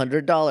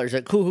 $100.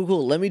 Like,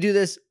 cool. Let me do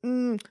this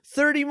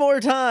 30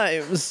 more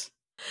times.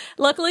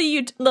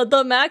 Luckily,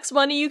 the max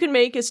money you can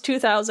make is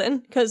 2,000,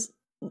 because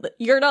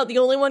you're not the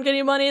only one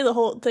getting money. The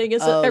whole thing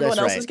is that everyone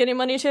else is getting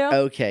money too.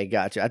 Okay,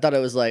 gotcha. I thought it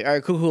was like, all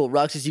right, cool.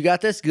 Roxas, you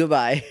got this?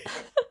 Goodbye.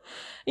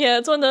 Yeah,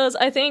 it's one of those.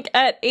 I think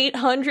at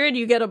 800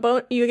 you get a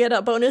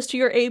bonus to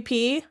your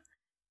AP,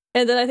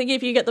 and then I think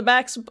if you get the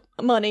max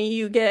money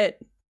you get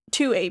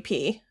 2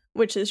 AP,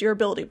 which is your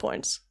ability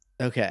points.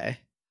 Okay.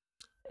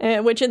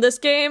 And which in this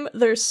game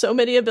there's so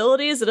many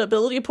abilities that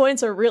ability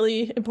points are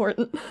really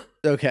important.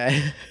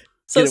 Okay.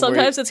 So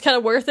sometimes it's kind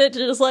of worth it to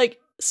just like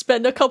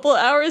spend a couple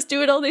hours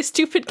doing all these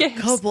stupid games.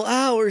 A couple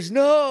hours?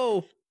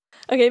 No.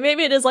 Okay,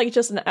 maybe it is like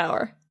just an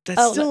hour.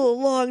 That's still a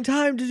long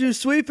time to do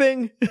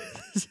sweeping.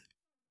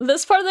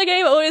 This part of the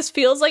game always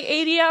feels like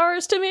 80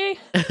 hours to me.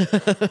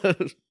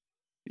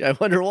 Yeah, I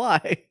wonder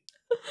why.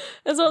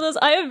 And so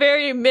I have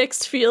very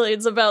mixed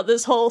feelings about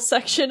this whole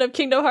section of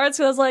Kingdom Hearts,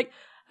 because I was like,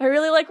 I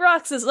really like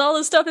Roxas and all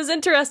this stuff is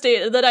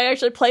interesting. And then I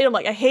actually played, I'm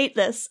like, I hate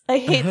this. I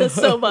hate this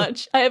so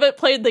much. I haven't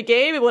played the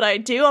game, and when I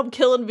do, I'm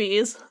killing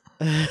bees.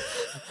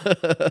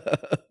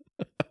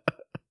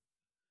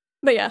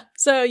 But yeah,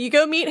 so you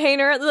go meet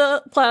Hayner at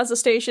the plaza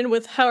station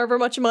with however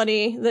much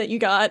money that you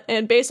got,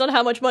 and based on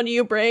how much money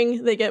you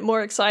bring, they get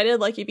more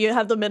excited. Like, if you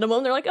have the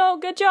minimum, they're like, oh,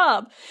 good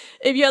job.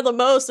 If you have the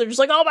most, they're just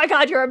like, oh my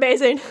god, you're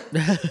amazing.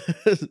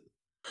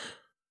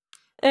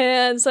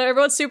 And so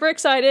everyone's super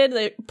excited.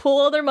 They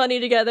pull all their money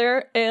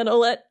together, and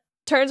Olette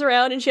turns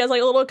around, and she has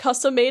like a little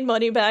custom-made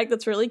money bag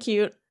that's really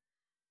cute.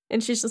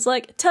 And she's just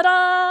like,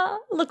 ta-da!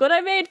 Look what I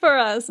made for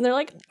us! And they're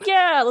like,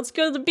 yeah, let's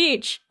go to the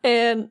beach.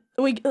 And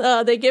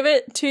they give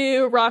it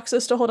to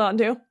Roxas to hold on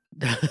to.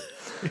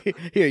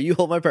 Here, you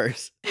hold my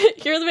purse.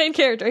 You're the main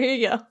character, here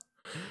you go.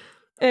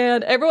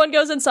 And everyone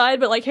goes inside,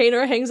 but like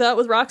Hayner hangs out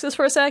with Roxas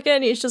for a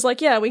second. He's just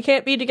like, yeah, we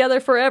can't be together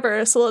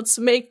forever, so let's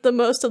make the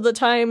most of the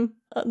time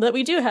that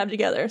we do have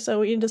together, so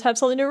we can just have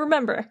something to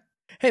remember.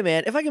 Hey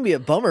man, if I can be a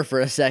bummer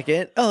for a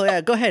second. Oh yeah,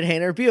 go ahead,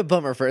 Hayner, be a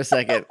bummer for a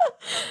second.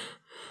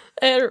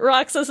 And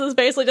Roxas is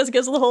basically just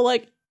gives the whole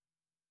like,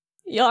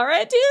 you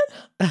alright, dude?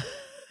 And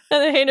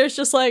then Hayner's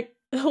just like,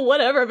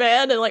 whatever,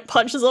 man, and like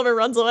punches him and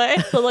runs away.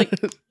 So like,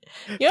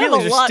 you have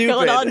a lot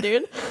going on,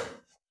 dude.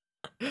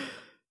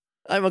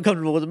 I'm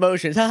uncomfortable with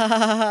emotions. Ha ha ha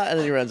ha. And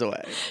then he runs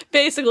away.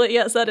 Basically,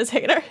 yes, that is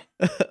Hayner.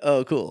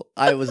 Oh, cool.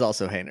 I was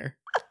also Hayner.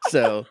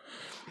 So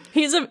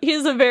he's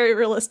a very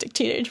realistic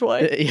teenage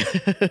boy.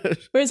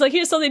 Where he's like,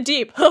 here's something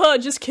deep.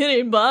 Just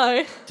kidding,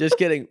 bye. Just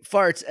kidding.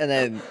 Farts and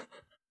then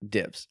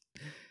dips.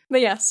 But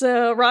yeah,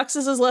 so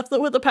Roxas is left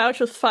with a pouch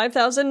with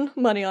 5,000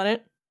 money on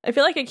it. I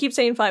feel like I keep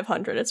saying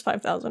 500. It's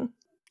 5,000.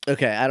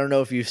 Okay, I don't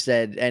know if you've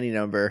said any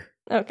number.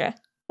 Okay.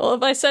 Well,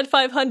 if I said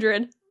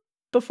 500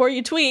 before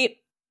you tweet,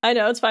 I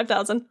know it's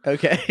 5,000.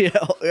 Okay, yeah.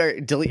 All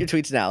right, delete your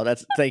tweets now.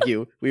 Thank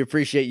you. We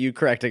appreciate you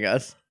correcting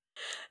us.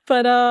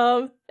 But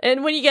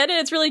and when you get it,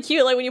 it's really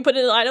cute. Like when you put it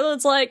in an item,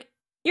 it's like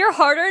your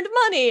hard-earned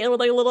money, and with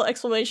like a little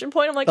exclamation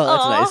point. I'm like,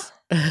 oh,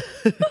 that's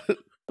nice.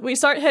 We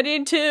start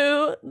heading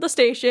to the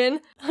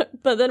station,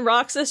 but then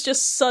Roxas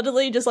just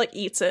suddenly just like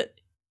eats it.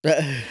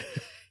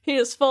 He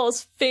just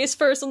falls face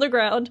first on the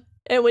ground,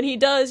 and when he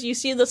does, you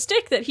see the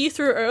stick that he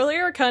threw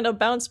earlier kind of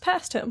bounce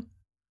past him.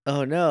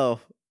 Oh no.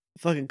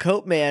 Fucking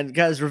Cope Man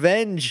got his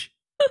revenge.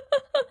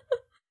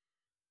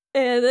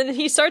 And then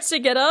he starts to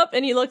get up,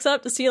 and he looks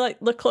up to see like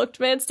the cloaked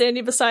man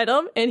standing beside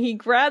him, and he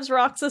grabs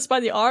Roxas by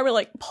the arm and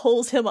like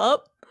pulls him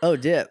up. Oh,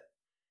 dip.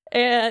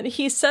 And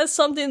he says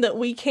something that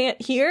we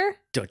can't hear.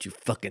 Don't you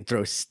fucking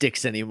throw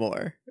sticks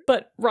anymore.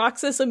 But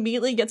Roxas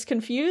immediately gets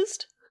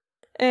confused.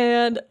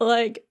 And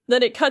like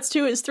then it cuts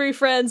to his 3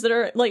 friends that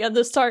are like at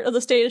the start of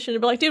the station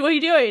and be like, dude, what are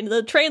you doing?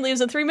 The train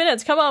leaves in 3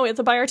 minutes. Come on, we have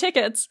to buy our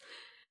tickets.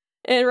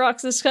 And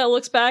Roxas kind of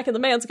looks back and the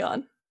man's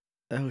gone.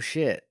 Oh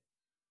shit.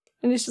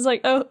 And he's just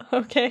like, oh,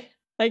 okay.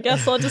 I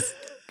guess I'll just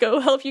go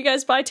help you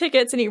guys buy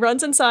tickets. And he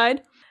runs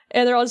inside.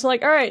 And they're all just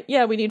like, all right,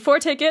 yeah, we need 4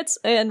 tickets.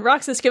 And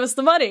Roxas, give us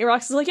the money.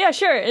 Roxas is like, yeah,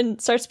 sure.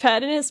 And starts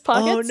patting his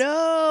pockets. Oh,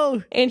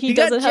 no. And he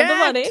doesn't have the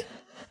money.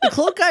 The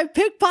cloak guy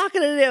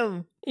pickpocketed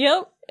him.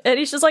 Yep. And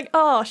he's just like,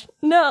 oh,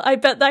 no, I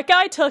bet that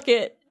guy took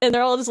it. And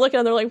they're all just looking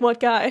and they're like, what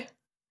guy?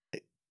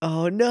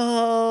 Oh,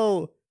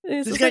 no.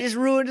 He's This just guy like, just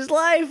ruined his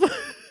life.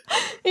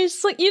 he's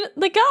just like,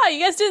 the guy,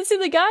 you guys didn't see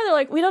the guy? They're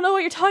like, we don't know what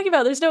you're talking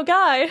about. There's no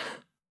guy.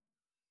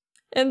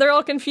 And they're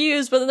all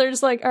confused, but then they're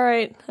just like, all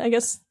right, I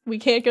guess we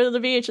can't go to the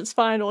beach. It's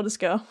fine. We'll just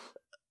go.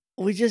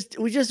 We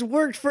just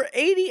worked for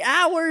 80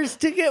 hours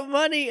to get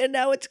money and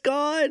now it's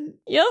gone.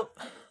 Yep.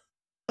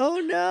 Oh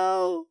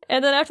no.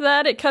 And then after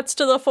that, it cuts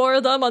to the four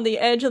of them on the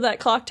edge of that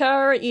clock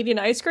tower eating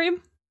ice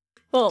cream.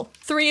 Well,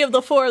 3 of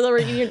the 4 that were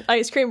eating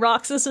ice cream.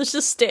 Roxas is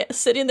just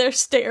sitting there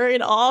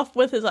staring off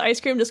with his ice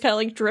cream just kind of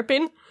like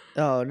dripping.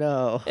 Oh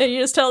no. And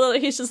you just tell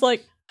that he's just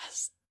like,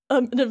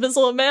 an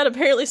invisible man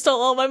apparently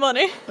stole all my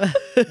money.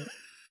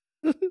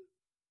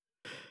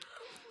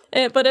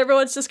 But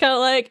everyone's just kind of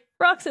like,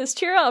 Roxas,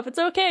 cheer up. It's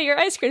okay. Your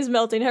ice cream's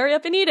melting. Hurry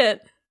up and eat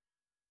it. And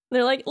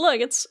they're like, look,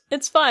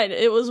 it's fine.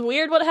 It was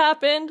weird what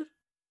happened,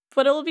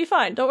 but it'll be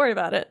fine. Don't worry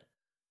about it.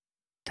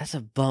 That's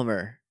a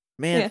bummer.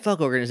 Man, Yeah.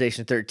 fuck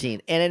Organization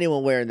 13 and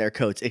anyone wearing their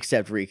coats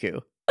except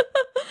Riku.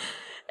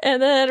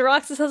 And then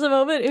Roxas has a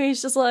moment and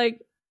he's just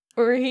like,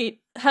 or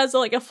he has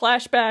like a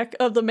flashback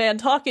of the man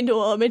talking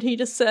to him and he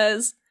just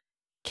says,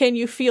 can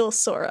you feel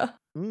Sora?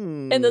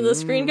 And then the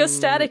screen goes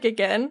static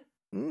again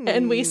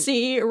and we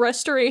see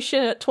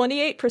restoration at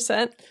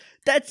 28%.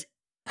 That's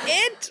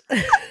it.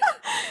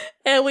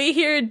 And we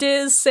hear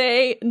Diz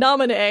say,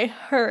 nominee,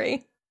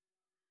 hurry.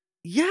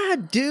 Yeah,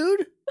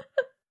 dude.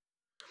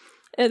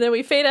 And then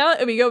we fade out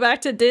and we go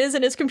back to Diz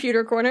in his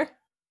computer corner.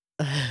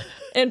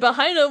 And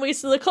behind him, we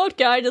see the cloaked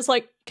guy just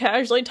like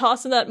casually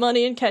tossing that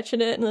money and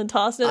catching it and then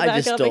tossing it I back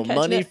just up stole and catching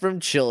money it. from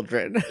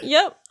children.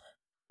 Yep.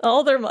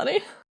 All their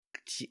money.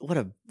 Gee, what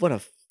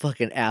a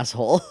fucking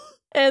asshole.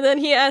 And then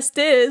he asked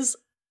Diz,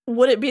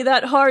 would it be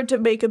that hard to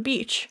make a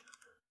beach?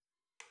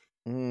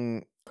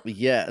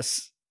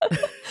 Yes.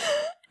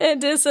 And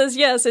Diz says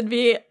yes, it'd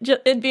be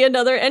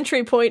another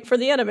entry point for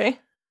the enemy.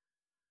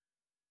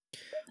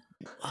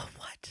 Oh,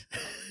 what?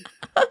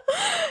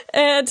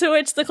 And to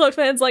which the cloaked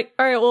man's like,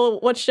 all right, well,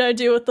 what should I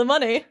do with the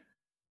money?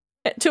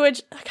 To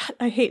which, God,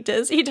 I hate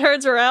Diz. He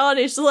turns around and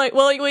he's just like,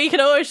 well, we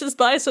can always just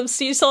buy some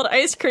sea salt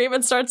ice cream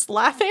and starts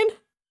laughing.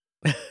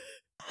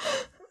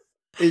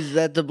 Is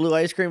that the blue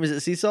ice cream? Is it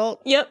sea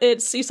salt? Yep,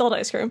 it's sea salt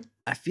ice cream.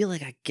 I feel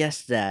like I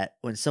guessed that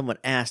when someone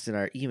asked in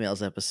our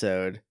emails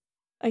episode.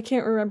 I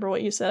can't remember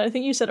what you said. I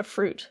think you said a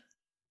fruit.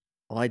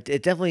 Well, it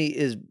definitely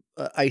is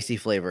icy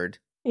flavored.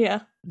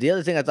 Yeah. The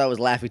other thing I thought was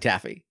Laffy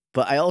Taffy,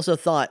 but I also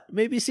thought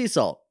maybe sea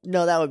salt.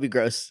 No, that would be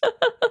gross.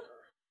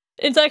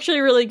 It's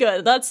actually really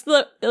good. That's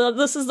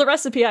this is the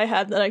recipe I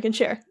have that I can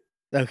share.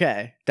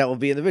 Okay, that will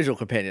be in the visual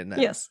companion then.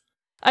 Yes.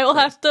 I will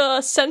have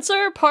to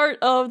censor part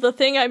of the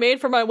thing I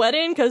made for my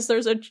wedding because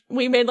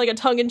we made like a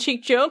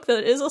tongue-in-cheek joke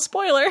that is a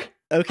spoiler.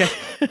 Okay.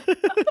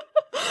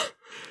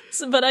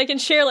 But I can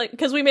share like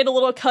because we made a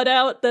little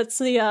cutout that's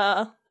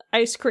the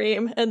ice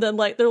cream and then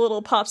like their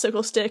little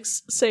popsicle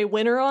sticks say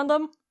winner on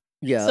them.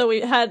 Yeah. So we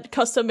had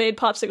custom made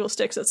popsicle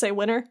sticks that say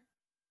winner.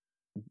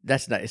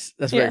 That's nice.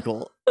 That's Yeah. very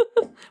cool.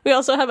 We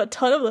also have a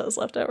ton of those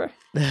left over.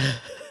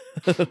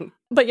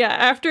 But yeah,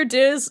 after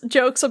Diz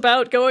jokes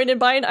about going and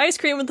buying ice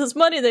cream with his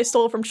money they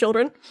stole from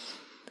children,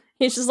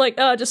 he's just like,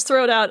 just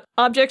throw it out.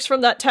 Objects from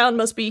that town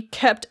must be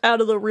kept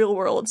out of the real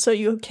world so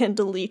you can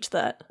delete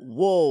that.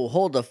 Whoa,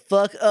 hold the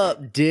fuck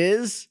up,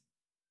 Diz.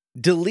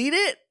 Delete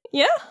it?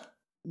 Yeah.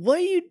 What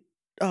are you...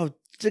 Oh,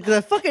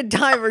 the fucking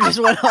timer just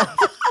went off.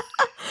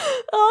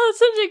 Oh, it's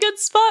such a good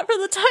spot for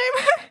the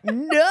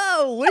timer.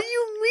 No, what do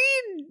you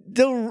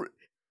mean?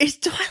 Is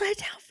Twilight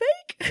Town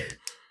fake?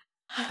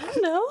 I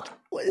don't know.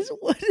 What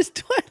is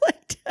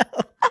Twilight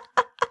Town?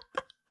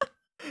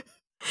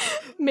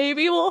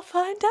 Maybe we'll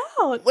find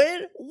out.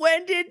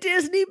 When did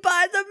Disney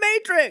buy the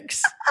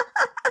Matrix?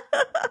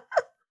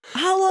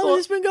 How long has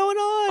this been going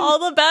on? All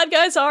the bad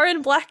guys are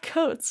in black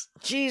coats.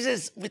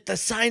 Jesus, with the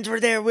signs were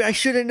there, I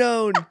should have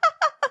known.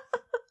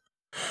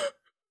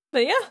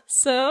 But yeah,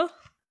 so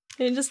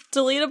you can just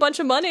delete a bunch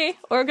of money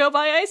or go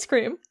buy ice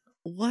cream.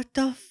 What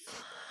the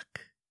fuck?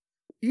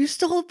 You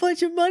stole a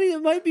bunch of money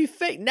that might be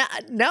fake. Now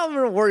I'm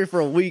gonna worry for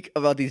a week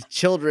about these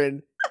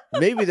children.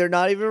 Maybe they're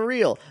not even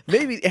real.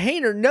 Maybe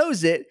Hayner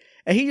knows it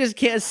and he just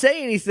can't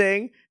say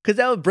anything because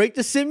that would break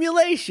the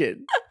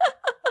simulation.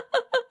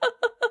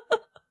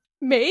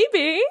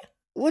 Maybe.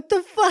 What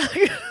the fuck?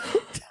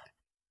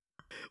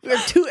 We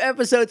are 2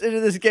 episodes into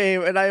this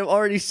game and I am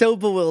already so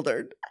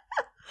bewildered.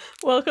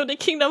 Welcome to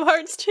Kingdom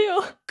Hearts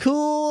 2.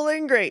 Cool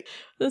and great.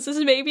 This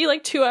is maybe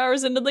like 2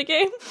 hours into the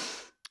game.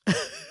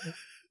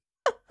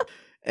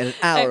 And an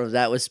hour of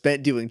that was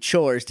spent doing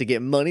chores to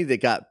get money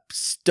that got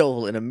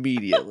stolen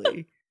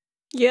immediately.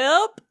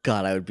 Yep.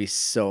 God, I would be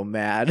so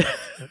mad.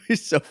 I'd be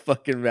so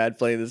fucking mad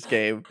playing this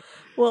game.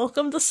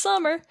 Welcome to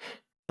summer.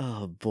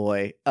 Oh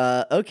boy.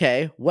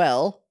 Okay.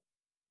 Well,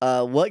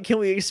 what can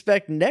we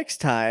expect next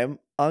time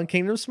on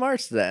Kingdom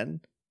Smarts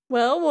then?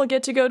 Well, we'll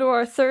get to go to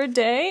our 3rd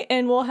day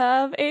and we'll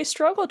have a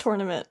struggle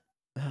tournament.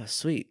 Oh,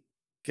 sweet.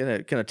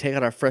 Gonna take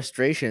out our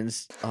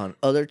frustrations on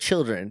other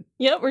children.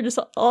 Yep, we're just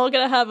all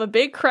gonna have a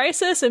big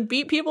crisis and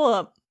beat people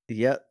up.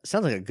 Yep.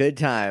 Sounds like a good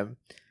time.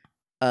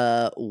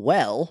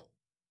 Well,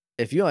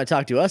 if you want to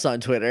talk to us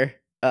on Twitter,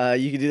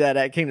 You can do that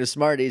at Kingdom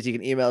Smarties. You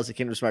can email us at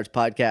Kingdom Smarts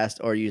Podcast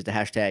or use the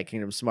hashtag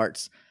Kingdom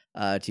Smarts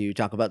to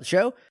talk about the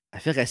show. I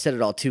feel like I said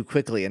it all too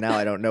quickly and now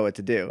I don't know what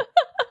to do.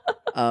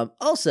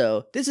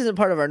 Also, this isn't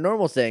part of our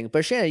normal thing,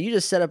 but Shannon, you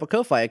just set up a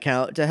Ko-Fi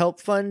account to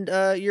help fund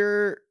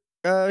your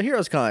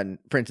Heroes Con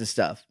prints and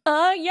stuff.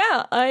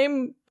 Yeah,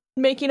 I'm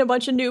making a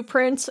bunch of new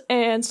prints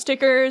and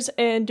stickers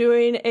and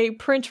doing a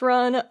print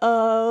run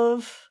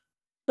of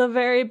the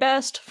very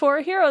best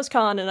for Heroes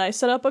Con, and I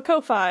set up a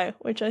Ko-Fi,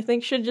 which I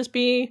think should just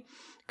be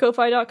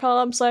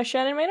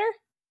ko-fi.com/Shannon Manor.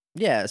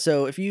 Yeah,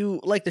 so if you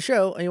like the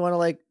show and you want to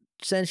like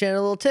send Shannon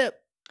a little tip,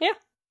 yeah,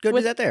 go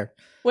do that there.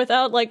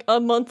 Without like a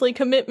monthly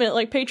commitment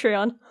like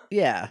Patreon.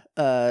 Yeah,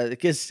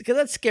 because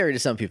that's scary to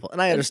some people,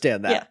 and I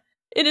understand that. Yeah,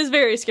 it is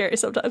very scary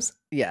sometimes.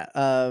 Yeah.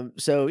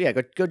 So yeah,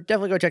 go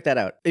definitely go check that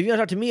out. If you want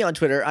to talk to me on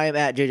Twitter, I am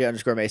at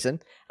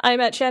JJ_Mason. I'm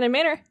at Shannon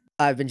Manor.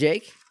 I've been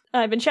Jake.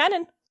 I've been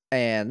Shannon.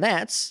 And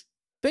that's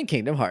been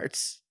Kingdom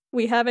Hearts.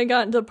 We haven't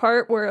gotten to the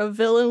part where a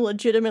villain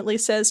legitimately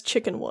says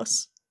chicken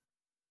wuss.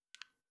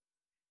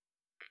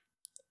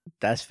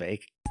 That's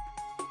fake.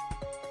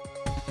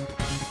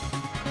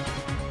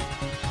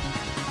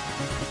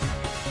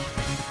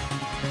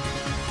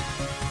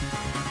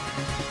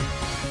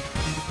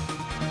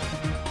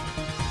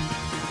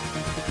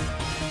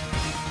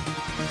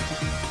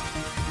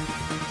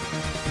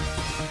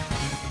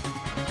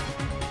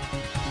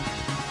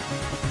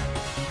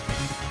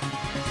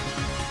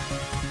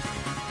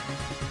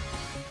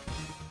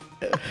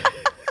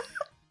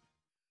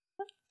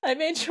 I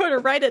made sure to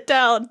write it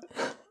down.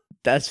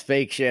 That's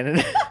fake,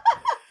 Shannon.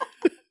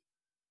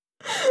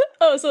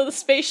 Oh, so the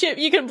spaceship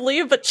you can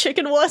believe, but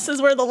chicken wuss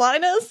is where the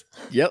line is?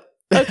 Yep.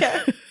 Okay.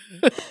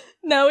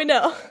 Now we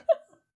know.